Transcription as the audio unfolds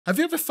Have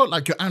you ever felt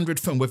like your Android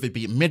phone, whether it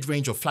be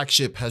mid-range or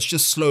flagship, has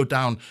just slowed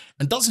down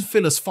and doesn't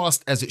feel as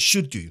fast as it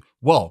should do?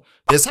 Well,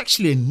 there's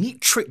actually a neat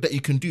trick that you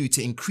can do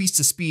to increase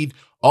the speed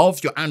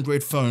of your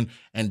Android phone,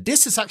 and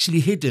this is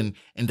actually hidden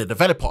in the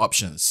developer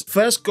options.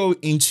 First, go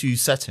into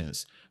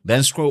settings,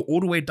 then scroll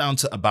all the way down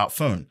to about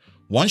phone.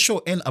 Once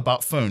you're in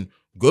about phone,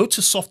 go to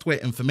software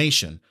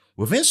information.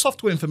 Within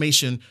software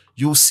information,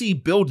 you'll see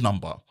build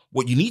number.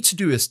 What you need to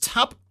do is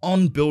tap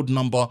on build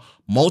number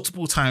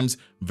multiple times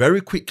very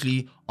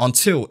quickly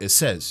until it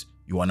says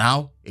you are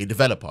now a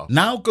developer.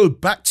 Now go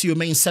back to your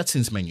main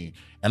settings menu,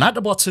 and at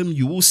the bottom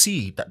you will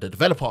see that the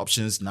developer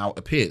options now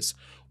appears.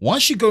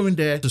 Once you go in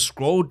there, to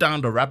scroll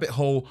down the rabbit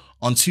hole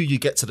until you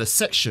get to the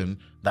section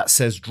that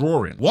says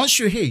drawing. Once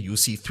you're here, you'll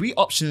see three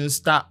options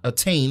that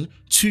attain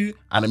to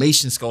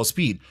animation scale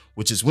speed,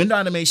 which is window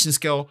animation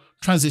scale,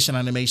 transition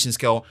animation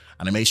scale,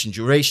 animation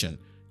duration.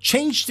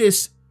 Change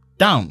this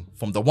down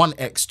from the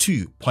 1x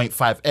to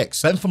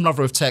 0.5x. Ben from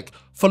Lover of Tech.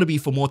 Follow me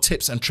for more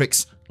tips and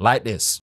tricks like this.